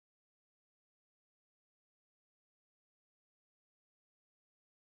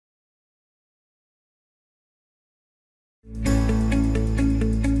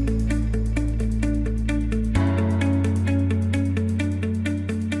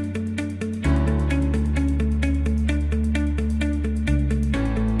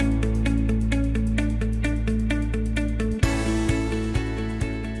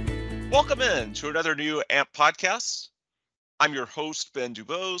in to another new AMP podcast. I'm your host, Ben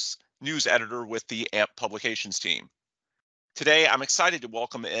Dubose, news editor with the AMP publications team. Today, I'm excited to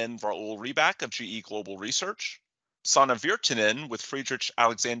welcome in Raul Rebak of GE Global Research, Sanna Virtanen with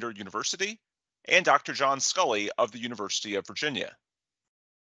Friedrich-Alexander University, and Dr. John Scully of the University of Virginia.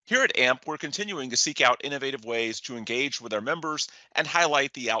 Here at AMP, we're continuing to seek out innovative ways to engage with our members and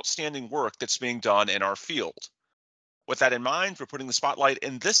highlight the outstanding work that's being done in our field. With that in mind, we're putting the spotlight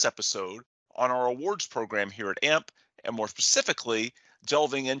in this episode on our awards program here at AMP, and more specifically,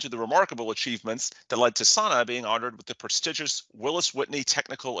 delving into the remarkable achievements that led to Sanna being honored with the prestigious Willis Whitney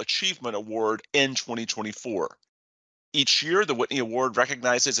Technical Achievement Award in 2024. Each year, the Whitney Award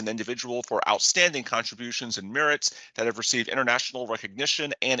recognizes an individual for outstanding contributions and merits that have received international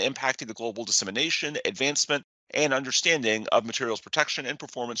recognition and impacted the global dissemination, advancement, and understanding of materials protection and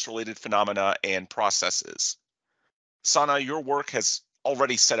performance-related phenomena and processes. Sanna, your work has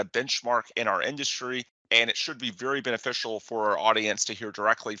already set a benchmark in our industry, and it should be very beneficial for our audience to hear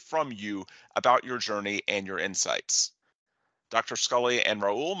directly from you about your journey and your insights. Dr. Scully and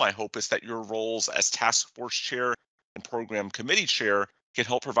Raul, my hope is that your roles as task force chair and program committee chair can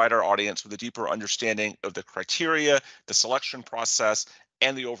help provide our audience with a deeper understanding of the criteria, the selection process,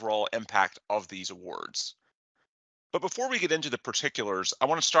 and the overall impact of these awards. But before we get into the particulars, I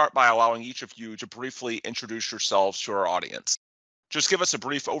want to start by allowing each of you to briefly introduce yourselves to our audience. Just give us a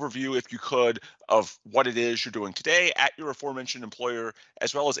brief overview, if you could, of what it is you're doing today at your aforementioned employer,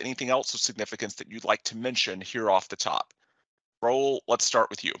 as well as anything else of significance that you'd like to mention here off the top. Raul, let's start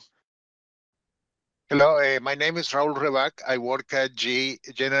with you. Hello, my name is Raul Rebak. I work at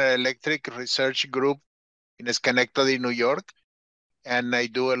General Electric Research Group in Schenectady, New York. And I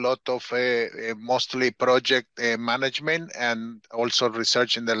do a lot of mostly project management and also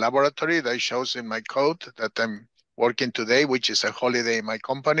research in the laboratory. That shows in my code that I'm working today, which is a holiday in my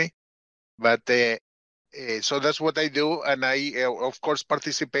company. But so that's what I do. And I, of course,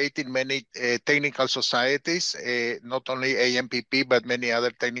 participate in many technical societies, not only AMPP, but many other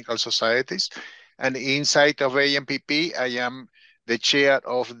technical societies. And inside of AMPP, I am the chair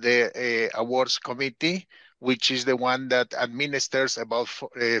of the awards committee, which is the one that administers about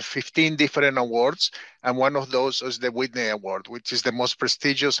 15 different awards. And one of those is the Whitney Award, which is the most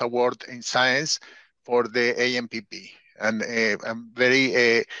prestigious award in science for the AMPP. And I'm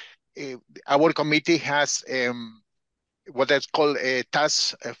very, our committee has what is called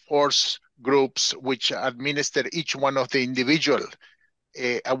task force groups, which administer each one of the individual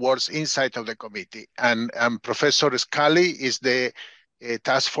awards inside of the committee. And Professor Scully is the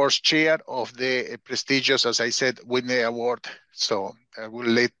task force chair of the prestigious, as I said, Whitney Award. So I will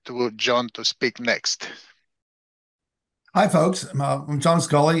let to John to speak next. Hi, folks. I'm John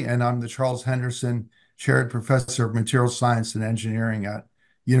Scully, and I'm the Charles Henderson Chaired Professor of Materials Science and Engineering at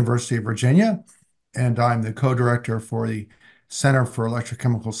University of Virginia, and I'm the co-director for the Center for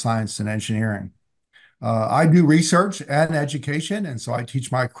Electrochemical Science and Engineering. I do research and education, and so I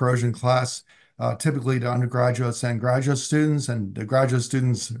teach my corrosion class typically to undergraduates and graduate students, and the graduate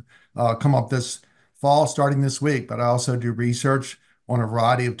students come up this fall starting this week, but I also do research on a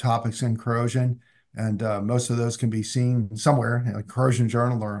variety of topics in corrosion, and most of those can be seen somewhere in a Corrosion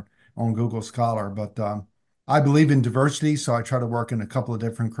Journal or on Google Scholar. But I believe in diversity, so I try to work in a couple of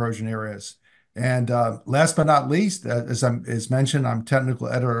different corrosion areas. And last but not least, as mentioned, I'm technical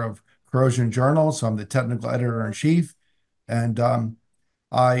editor of Corrosion Journal, so I'm the technical editor-in-chief, and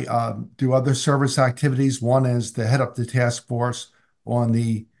I do other service activities. One is to head up the task force on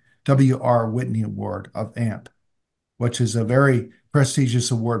the W.R. Whitney Award of AMP, which is a very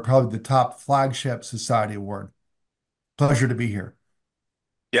prestigious award, probably the top flagship society award. Pleasure to be here.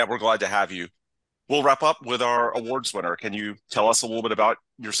 Yeah, we're glad to have you. We'll wrap up with our awards winner. Can you tell us a little bit about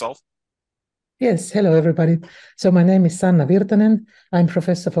yourself? Yes, hello everybody. So my name is Sanna Virtanen. I'm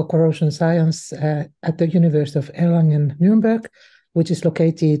professor for corrosion science at the University of Erlangen-Nürnberg, which is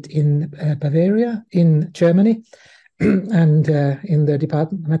located in Bavaria, in Germany, and in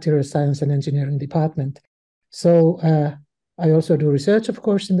the Material Science and Engineering department. So I also do research, of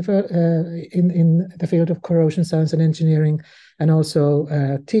course, in the field of corrosion science and engineering, and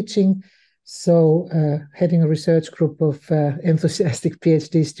also teaching. So heading a research group of enthusiastic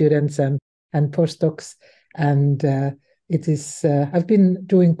PhD students and postdocs, and it is I've been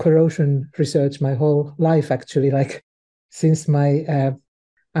doing corrosion research my whole life, actually, like since my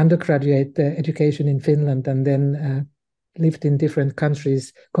undergraduate education in Finland, and then lived in different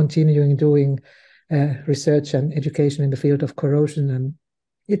countries, continuing doing research and education in the field of corrosion, and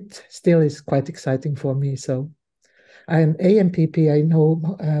it still is quite exciting for me. So I'm AMPP, I know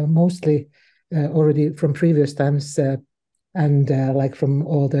mostly already from previous times, and like from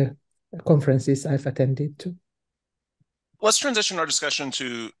all the conferences I've attended to. Let's transition our discussion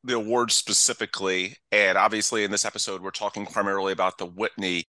to the awards specifically. And obviously in this episode, we're talking primarily about the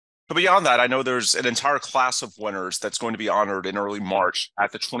Whitney. But beyond that, I know there's an entire class of winners that's going to be honored in early March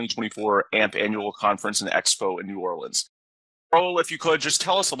at the 2024 AMP Annual Conference and Expo in New Orleans. Raul, if you could just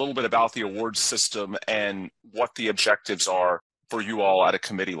tell us a little bit about the awards system and what the objectives are for you all at a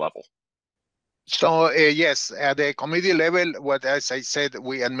committee level. So yes, at the committee level, as I said,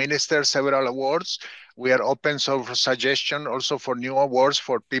 we administer several awards. We are open for suggestion also for new awards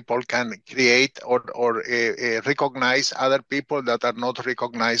for people can create or recognize other people that are not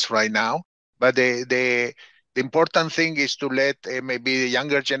recognized right now. But the important thing is to let maybe the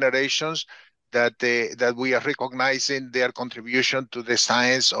younger generations that we are recognizing their contribution to the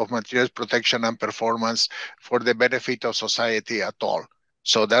science of materials protection and performance for the benefit of society at all.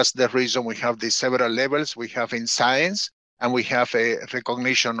 So that's the reason we have these several levels we have in science, and we have a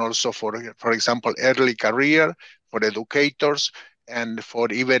recognition also for example, early career, for educators, and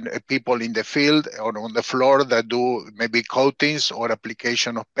for even people in the field or on the floor that do maybe coatings or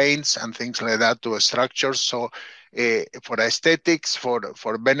application of paints and things like that to structures. So for aesthetics,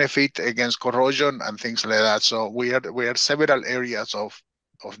 for benefit against corrosion and things like that. So we are several areas of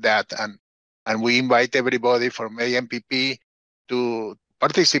that, and we invite everybody from AMPP to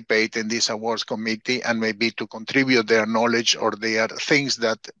participate in this awards committee and maybe to contribute their knowledge or their things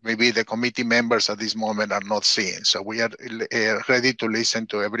that maybe the committee members at this moment are not seeing. So we are ready to listen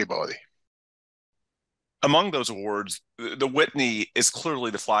to everybody. Among those awards, the Whitney is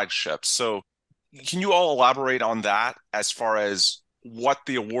clearly the flagship. So can you all elaborate on that as far as what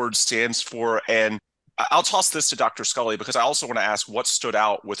the award stands for? And I'll toss this to Dr. Scully because I also want to ask what stood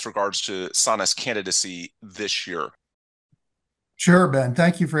out with regards to Sanna's candidacy this year. Sure, Ben.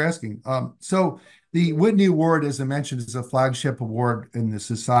 Thank you for asking. So the Whitney Award, as I mentioned, is a flagship award in the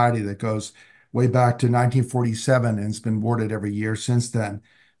society that goes way back to 1947 and it's been awarded every year since then.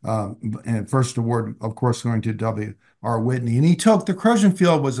 And first award, of course, going to W.R. Whitney. And he took the corrosion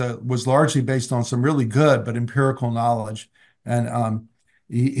field was largely based on some really good but empirical knowledge. And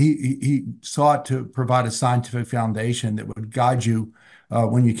he sought to provide a scientific foundation that would guide you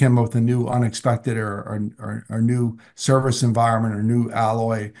when you came up with a new unexpected or new service environment or new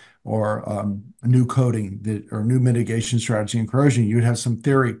alloy or a new coating or new mitigation strategy in corrosion, you'd have some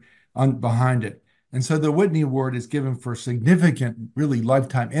theory behind it. And so the Whitney Award is given for significant, really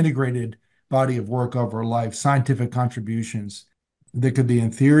lifetime integrated body of work over life, scientific contributions. They could be in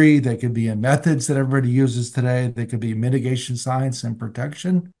theory, they could be in methods that everybody uses today, they could be mitigation science and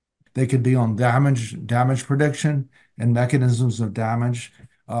protection, they could be on damage prediction and mechanisms of damage.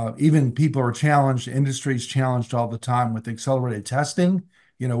 Even people are challenged, industry is challenged all the time with accelerated testing.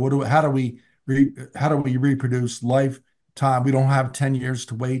 You know, how do we reproduce lifetime? We don't have 10 years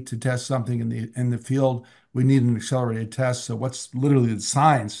to wait to test something in the field. We need an accelerated test. So what's literally the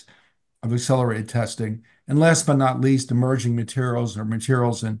science of accelerated testing? And last but not least, emerging materials or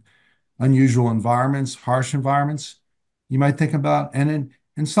materials in unusual environments, harsh environments, you might think about. And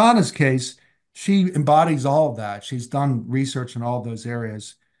in Sanna's case, she embodies all of that. She's done research in all those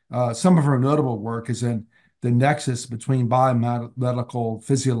areas. Some of her notable work is in the nexus between biomedical,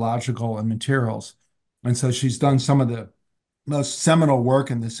 physiological, and materials. And so she's done some of the most seminal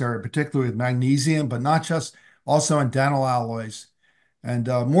work in this area, particularly with magnesium, but not just, also in dental alloys. And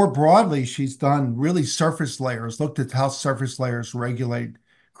more broadly, she's done really surface layers, looked at how surface layers regulate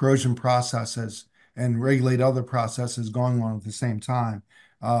corrosion processes and regulate other processes going on at the same time.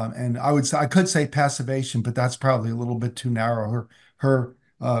 And I could say passivation, but that's probably a little bit too narrow. Her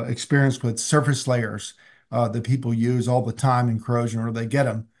experience with surface layers that people use all the time in corrosion, or they get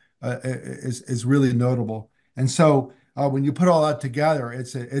them, is really notable. And so when you put all that together,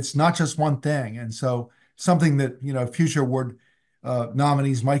 it's not just one thing. And so something that future award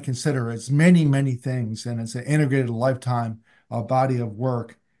nominees might consider is many, many things, and it's an integrated lifetime body of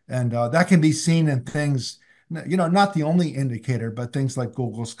work. And that can be seen in things, not the only indicator, but things like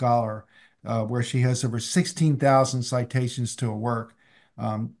Google Scholar, where she has over 16,000 citations to her work.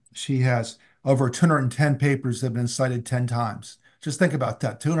 She has over 210 papers that have been cited 10 times. Just think about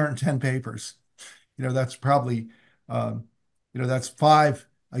that, 210 papers. That's probably, that's 5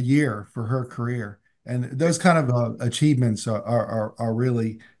 a year for her career. And those kind of achievements are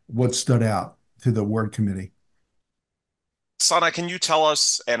really what stood out to the award committee. Sanna, can you tell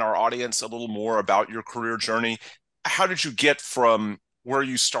us and our audience a little more about your career journey? How did you get from where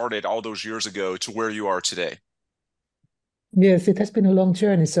you started all those years ago to where you are today? Yes, it has been a long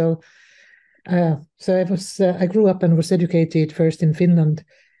journey. So I grew up and was educated first in Finland,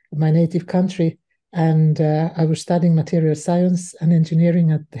 my native country, and I was studying material science and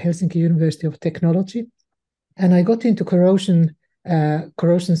engineering at the Helsinki University of Technology. And I got into corrosion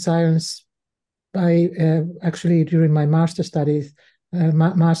science by actually during my master studies,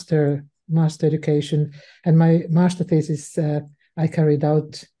 master education, and my master thesis I carried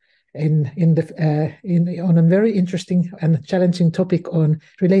out on a very interesting and challenging topic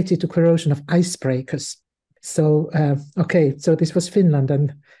related to corrosion of icebreakers. So so this was Finland,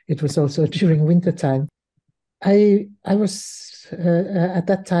 and it was also during winter time. I was at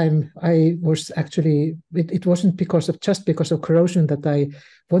that time, I was actually, it wasn't because of corrosion that I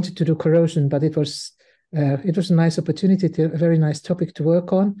wanted to do corrosion, but it was a nice opportunity, a very nice topic to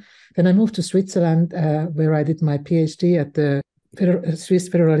work on. Then I moved to Switzerland, where I did my PhD at the Swiss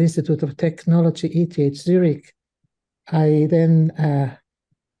Federal Institute of Technology, ETH Zurich. I then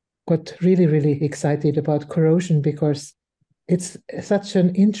got really, really excited about corrosion because it's such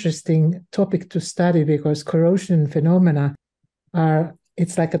an interesting topic to study, because corrosion phenomena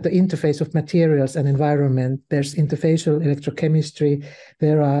it's like at the interface of materials and environment. There's interfacial electrochemistry.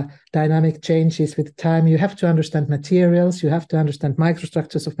 There are dynamic changes with time. You have to understand materials. You have to understand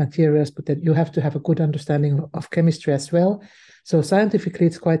microstructures of materials, but then you have to have a good understanding of chemistry as well. So scientifically,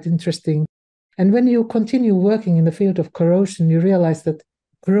 it's quite interesting. And when you continue working in the field of corrosion, you realize that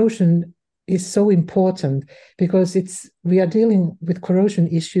corrosion is so important, because we are dealing with corrosion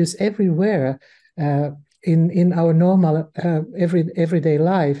issues everywhere in our normal everyday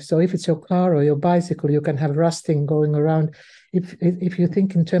life. So if it's your car or your bicycle, you can have rusting going around. If you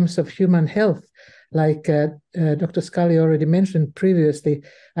think in terms of human health, like Dr. Scully already mentioned previously,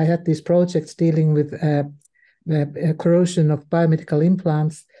 I had these projects dealing with corrosion of biomedical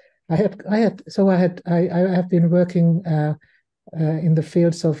implants. I have been working in the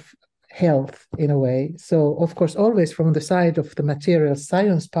fields of health in a way. So of course, always from the side of the material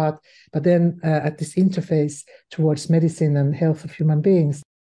science part, but then at this interface towards medicine and health of human beings.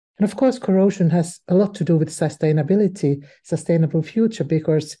 And of course, corrosion has a lot to do with sustainability, sustainable future,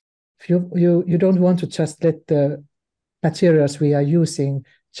 because you don't want to just let the materials we are using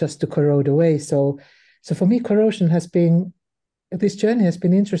just to corrode away. So for me, this journey has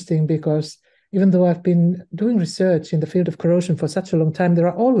been interesting, because even though I've been doing research in the field of corrosion for such a long time, there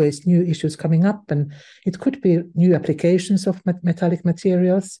are always new issues coming up, and it could be new applications of metallic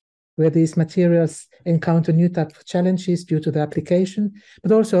materials, where these materials encounter new type of challenges due to the application,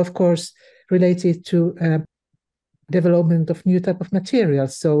 but also, of course, related to development of new type of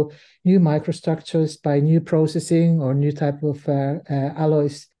materials. So new microstructures by new processing or new type of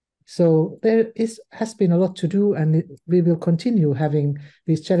alloys. So there has been a lot to do, and we will continue having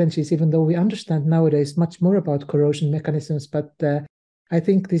these challenges, even though we understand nowadays much more about corrosion mechanisms. But I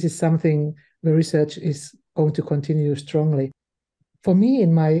think this is something where research is going to continue strongly. For me,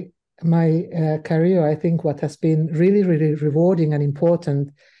 in my career, I think what has been really, really rewarding and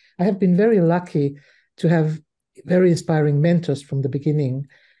important, I have been very lucky to have very inspiring mentors from the beginning.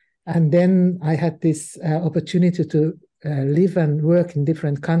 And then I had this opportunity to live and work in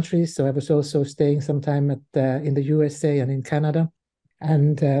different countries. So I was also staying some time in the USA and in Canada,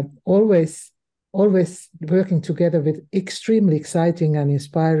 and always working together with extremely exciting and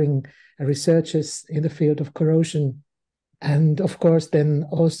inspiring researchers in the field of corrosion. And of course, then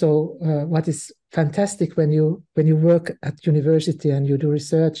also what is fantastic when you work at university and you do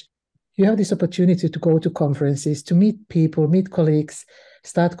research, you have this opportunity to go to conferences, to meet people, meet colleagues,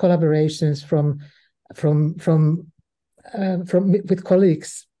 start collaborations with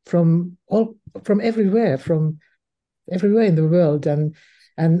colleagues from everywhere in the world, and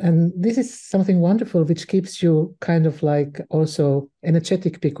this is something wonderful which keeps you kind of like also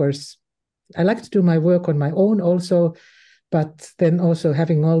energetic, because I like to do my work on my own also, but then also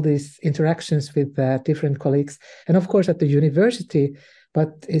having all these interactions with different colleagues. And of course at the university,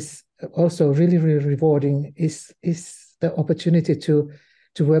 but is also really, really rewarding is the opportunity to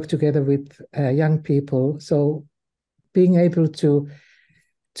work together with young people. So being able to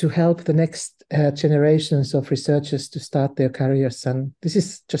help the next generations of researchers to start their careers. And this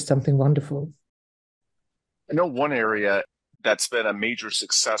is just something wonderful. I know one area that's been a major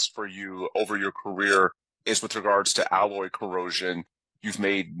success for you over your career is with regards to alloy corrosion. You've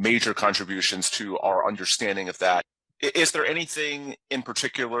made major contributions to our understanding of that. Is there anything in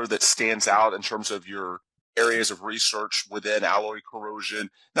particular that stands out in terms of your areas of research within alloy corrosion,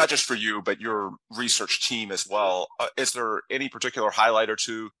 not just for you, but your research team as well? Is there any particular highlight or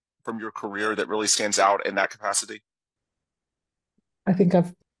two from your career that really stands out in that capacity? I think I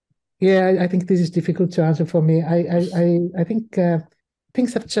think this is difficult to answer for me. I think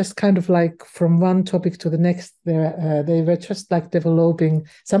things have just kind of like from one topic to the next, they were just like developing.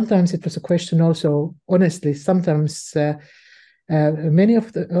 Sometimes it was a question also, honestly, sometimes a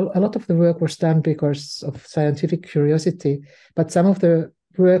lot of the work was done because of scientific curiosity, but some of the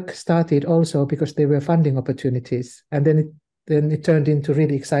work started also because there were funding opportunities, and then it turned into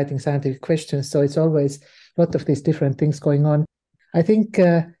really exciting scientific questions. So it's always a lot of these different things going on. I think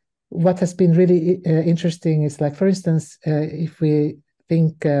what has been really interesting is, like, for instance, if we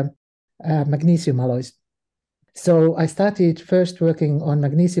think magnesium alloys. So I started first working on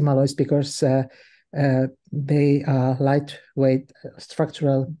magnesium alloys because they are lightweight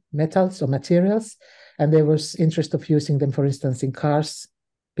structural metals or materials, and there was interest of using them, for instance, in cars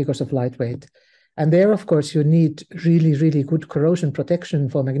because of lightweight. And there, of course, you need really, really good corrosion protection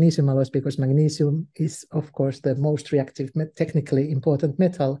for magnesium alloys, because magnesium is, of course, the most reactive, technically important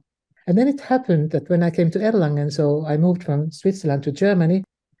metal. And then it happened that when I came to Erlangen, so I moved from Switzerland to Germany,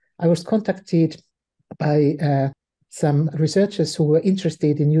 I was contacted by some researchers who were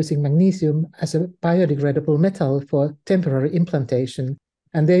interested in using magnesium as a biodegradable metal for temporary implantation.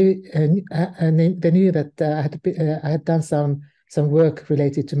 And they knew that I had done some work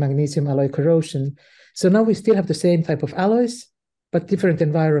related to magnesium alloy corrosion. So now we still have the same type of alloys, but different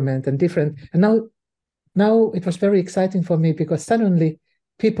environment and different. And now it was very exciting for me, because suddenly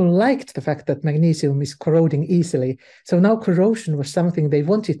people liked the fact that magnesium is corroding easily. So now corrosion was something they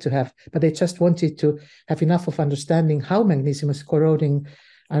wanted to have, but they just wanted to have enough of understanding how magnesium is corroding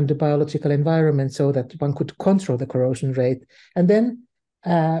under biological environment so that one could control the corrosion rate. And then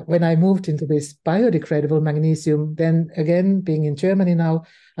when I moved into this biodegradable magnesium, then again, being in Germany now,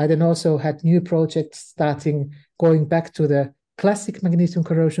 I then also had new projects starting, going back to the classic magnesium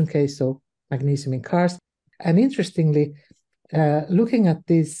corrosion case, so magnesium in cars. And interestingly, looking at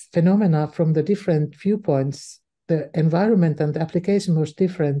these phenomena from the different viewpoints, the environment and the application was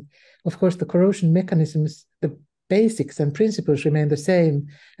different. Of course, the corrosion mechanisms, the basics and principles remain the same.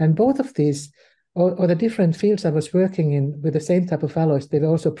 And both of these, or the different fields I was working in with the same type of alloys, they were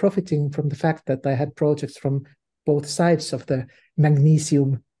also profiting from the fact that I had projects from both sides of the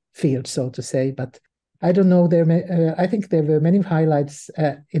magnesium field, so to say. But I don't know, I think there were many highlights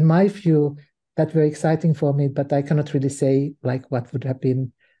in my view that were exciting for me, but I cannot really say like what would have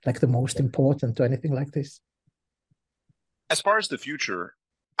been like the most important or anything like this. As far as the future,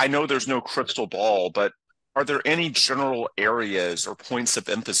 I know there's no crystal ball, but are there any general areas or points of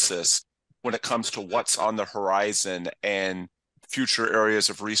emphasis when it comes to what's on the horizon and future areas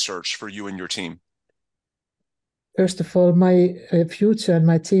of research for you and your team? First of all, my future and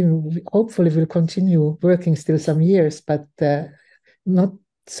my team hopefully will continue working still some years, but not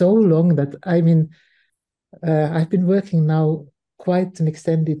so long that, I mean, I've been working now quite an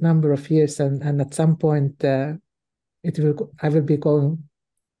extended number of years, and at some point I will be going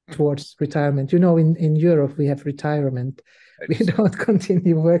towards retirement. You know, in Europe we have retirement. We don't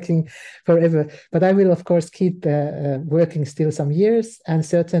continue working forever, but I will of course keep working still some years, and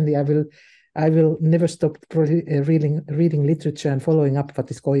certainly I will never stop reading literature and following up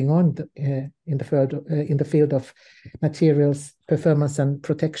what is going on in the field of materials, performance and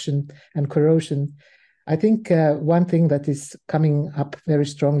protection and corrosion. I think one thing that is coming up very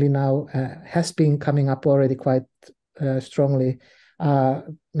strongly now, has been coming up already quite strongly,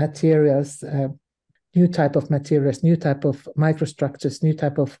 materials, new type of materials, new type of microstructures, new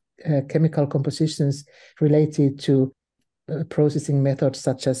type of chemical compositions related to processing methods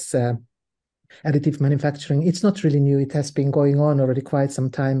such as additive manufacturing. It's not really new. It has been going on already quite some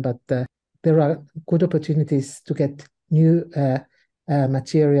time, but there are good opportunities to get new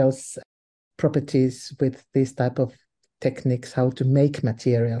materials properties with these type of techniques, how to make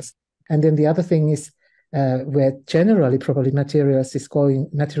materials. And then the other thing is where generally probably materials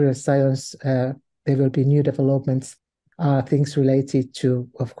science, there will be new developments, things related to,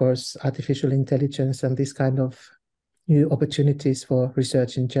 of course, artificial intelligence and this kind of new opportunities for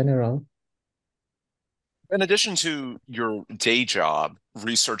research in general. In addition to your day job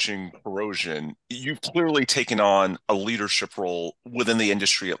researching corrosion, you've clearly taken on a leadership role within the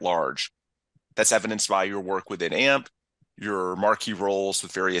industry at large. That's evidenced by your work within AMP, your marquee roles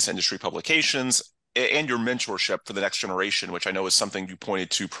with various industry publications, and your mentorship for the next generation, which I know is something you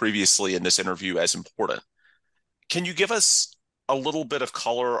pointed to previously in this interview as important. Can you give us a little bit of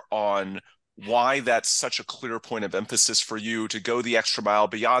color on why that's such a clear point of emphasis for you to go the extra mile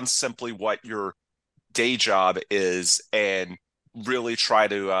beyond simply what your day job is and really try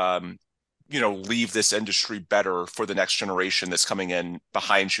to leave this industry better for the next generation that's coming in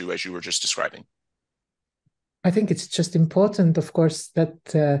behind you, as you were just describing? I think it's just important, of course,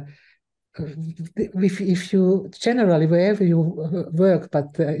 that if you generally, wherever you work,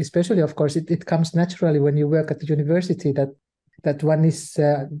 but especially, of course, it comes naturally when you work at the university that one is,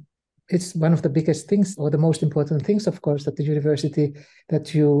 it's one of the biggest things or the most important things, of course, at the university,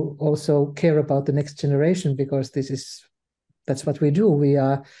 that you also care about the next generation, because that's what we do. We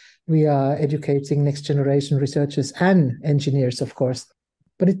are educating next generation researchers and engineers, of course.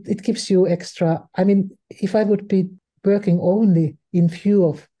 But it gives you extra. I mean, if I would be working only in view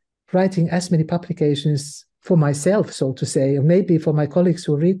of writing as many publications for myself, so to say, or maybe for my colleagues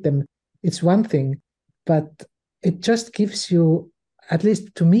who read them, it's one thing. But it just gives you, at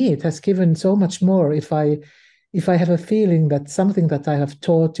least to me, it has given so much more if I have a feeling that something that I have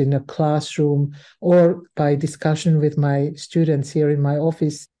taught in a classroom or by discussion with my students here in my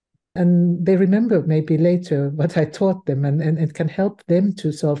office, and they remember maybe later what I taught them, and it can help them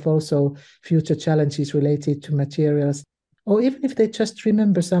to solve also future challenges related to materials. Or even if they just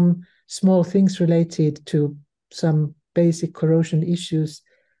remember some small things related to some basic corrosion issues,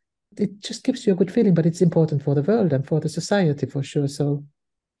 it just gives you a good feeling, but it's important for the world and for the society for sure. So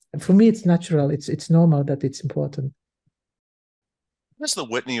for me, it's natural. It's normal that it's important. What does the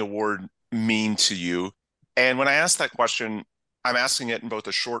Whitney Award mean to you? And when I ask that question, I'm asking it in both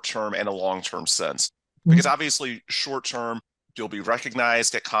a short-term and a long-term sense. Because obviously, short-term, you'll be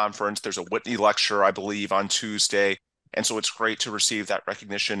recognized at conference. There's a Whitney lecture, I believe, on Tuesday. And so it's great to receive that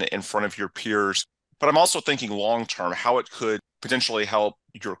recognition in front of your peers. But I'm also thinking long-term, how it could potentially help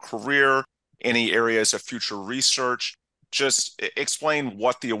your career, any areas of future research. Just explain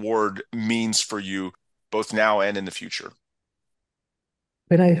what the award means for you, both now and in the future.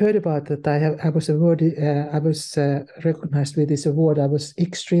 When I heard about that, I was recognized with this award. I was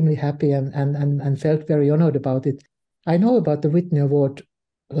extremely happy and felt very honored about it. I know about the Whitney Award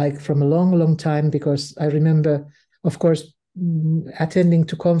like from a long time, because I remember, of course, attending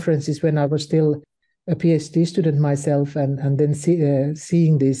to conferences when I was still a PhD student myself, and then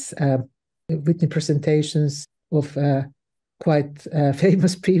seeing these Whitney presentations of quite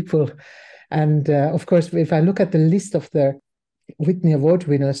famous people. And of course, if I look at the list of the Whitney Award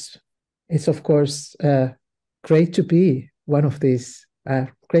winners, it's of course great to be one of these.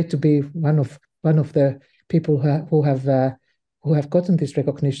 Great to be one of the people who have gotten this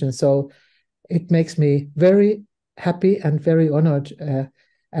recognition. So it makes me very happy and very honored,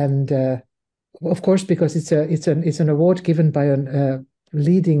 and of course, because it's an award given by a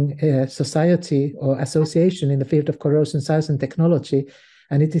leading society or association in the field of corrosion science and technology,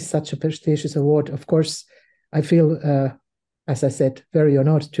 and it is such a prestigious award. Of course, I feel, as I said, very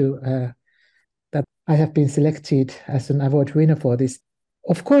honored to that I have been selected as an award winner for this.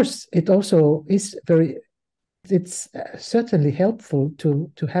 Of course, it also is it's certainly helpful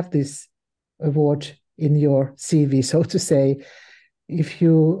to have this award in your CV, so to say. If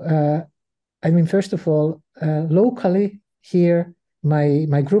you, first of all, locally here,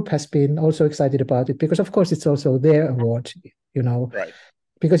 my group has been also excited about it, because of course it's also their award, Right.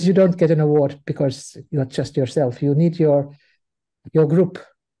 Because you don't get an award because you're just yourself. You need your group.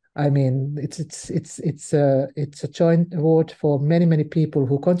 I mean, it's a joint award for many people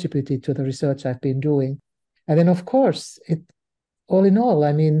who contributed to the research I've been doing. And then, of course, all in all,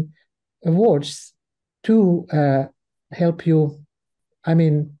 I mean, awards to help you. I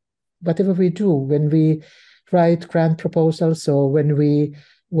mean, whatever we do, when we write grant proposals, or when we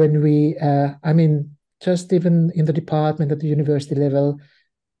just even in the department at the university level,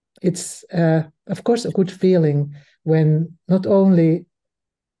 it's of course a good feeling when not only,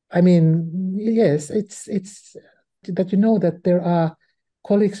 yes, it's that you know that there are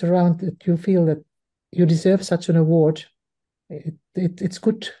colleagues around that you feel that you deserve such an award. It's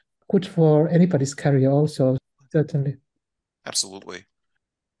good for anybody's career also, certainly. Absolutely.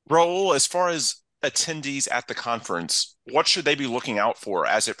 Raul, as far as attendees at the conference, what should they be looking out for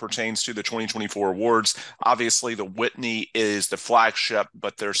as it pertains to the 2024 awards? Obviously, the Whitney is the flagship,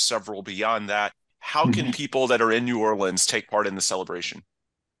 but there's several beyond that. How can people that are in New Orleans take part in the celebration?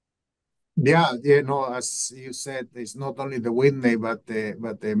 Yeah, as you said, it's not only the Whitney, but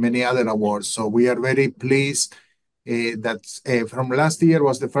the many other awards. So we are very pleased that from last year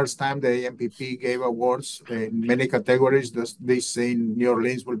was the first time the AMPP gave awards in many categories. This in New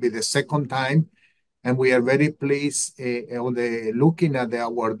Orleans will be the second time. And we are very pleased looking at the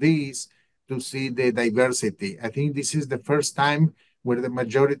awardees to see the diversity. I think this is the first time where the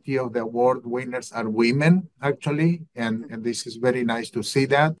majority of the award winners are women, actually, and this is very nice to see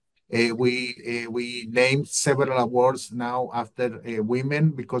that. We named several awards now after women,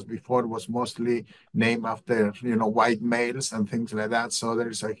 because before it was mostly named after white males and things like that. So there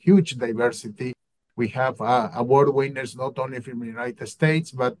is a huge diversity. We have award winners not only from the United States,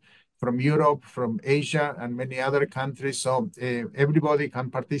 but from Europe, from Asia, and many other countries. So everybody can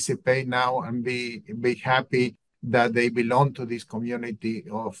participate now and be happy that they belong to this community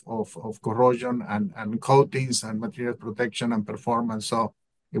of corrosion and coatings and material protection and performance. So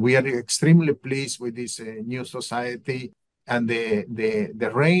we are extremely pleased with this new society and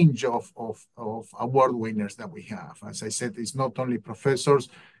the range of award winners that we have. As I said, it's not only professors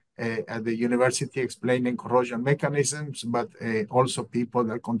at the university explaining corrosion mechanisms, but also people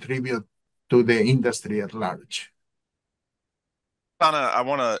that contribute to the industry at large. Sanna, I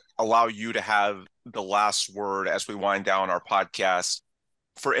want to allow you to have the last word as we wind down our podcast.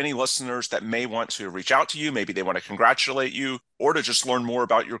 For any listeners that may want to reach out to you, maybe they want to congratulate you or to just learn more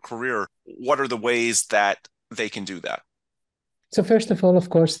about your career, what are the ways that they can do that? So first of all, of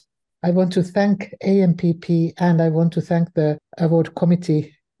course, I want to thank AMPP and I want to thank the award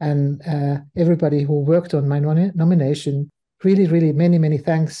committee and everybody who worked on my nomination. Really, really many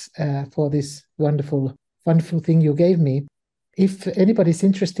thanks for this wonderful thing you gave me. If anybody's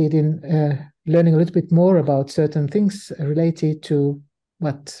interested in learning a little bit more about certain things related to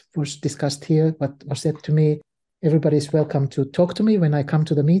what was discussed here, what was said to me, everybody's welcome to talk to me when I come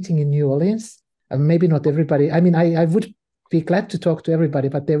to the meeting in New Orleans. Maybe not everybody. I mean, I would be glad to talk to everybody,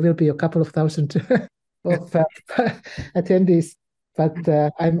 but there will be a couple of thousand of attendees. But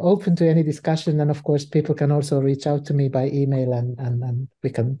I'm open to any discussion. And of course, people can also reach out to me by email and we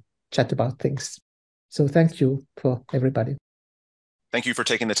can chat about things. So thank you for everybody. Thank you for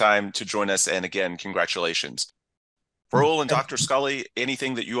taking the time to join us. And again, congratulations. Raul and Dr. Scully,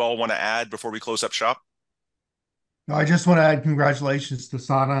 anything that you all want to add before we close up shop? No, I just want to add congratulations to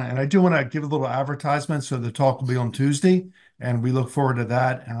Sanna. And I do want to give a little advertisement. So the talk will be on Tuesday. And we look forward to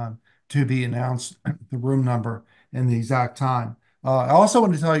that to be announced, the room number and the exact time. I also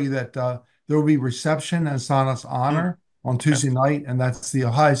want to tell you that there will be reception in Sanna's honor on Tuesday night. And that's the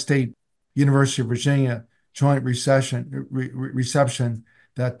Ohio State University of Virginia joint reception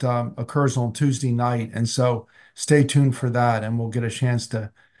that occurs on Tuesday night. And so stay tuned for that, and we'll get a chance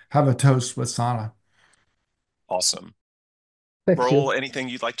to have a toast with Sanna. Awesome. Thank Raul, you. anything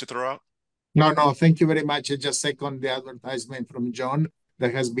you'd like to throw out? No, thank you very much. I just second the advertisement from John.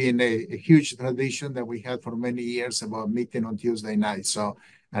 There has been a huge tradition that we had for many years about meeting on Tuesday night. So,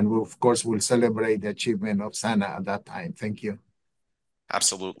 and we, of course, will celebrate the achievement of Sanna at that time. Thank you.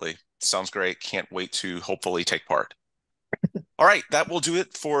 Absolutely. Sounds great. Can't wait to hopefully take part. All right, that will do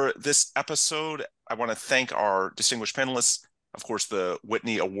it for this episode. I want to thank our distinguished panelists, of course, the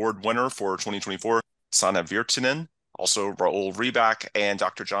Whitney Award winner for 2024, Sanna Virtanen, also Raul Rebak and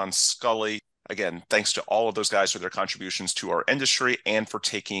Dr. John Scully. Again, thanks to all of those guys for their contributions to our industry and for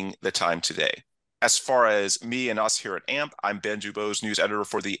taking the time today. As far as me and us here at AMP, I'm Ben Dubose, news editor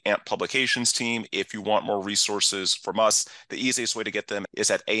for the AMP publications team. If you want more resources from us, the easiest way to get them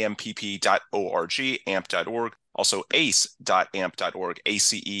is at ampp.org, amp.org, also ace.amp.org,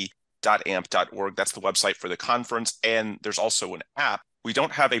 ace.amp.org. That's the website for the conference. And there's also an app. We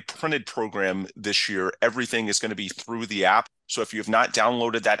don't have a printed program this year. Everything is going to be through the app. So if you have not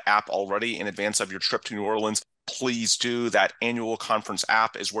downloaded that app already in advance of your trip to New Orleans, please do. That annual conference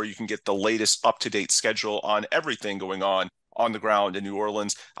app is where you can get the latest up-to-date schedule on everything going on the ground in New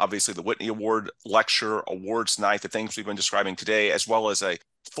Orleans. Obviously, the Whitney Award lecture, awards night, the things we've been describing today, as well as a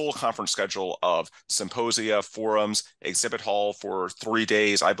full conference schedule of symposia, forums, exhibit hall for 3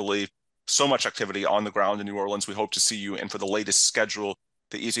 days, I believe. So much activity on the ground in New Orleans. We hope to see you. And for the latest schedule,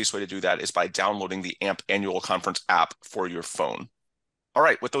 the easiest way to do that is by downloading the AMP Annual Conference app for your phone. All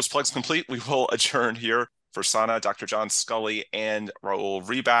right, with those plugs complete, we will adjourn here. For Sanna, Dr. John Scully, and Raul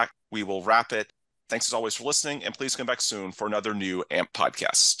Rebak, we will wrap it. Thanks as always for listening, and please come back soon for another new AMP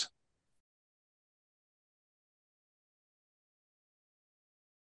podcast.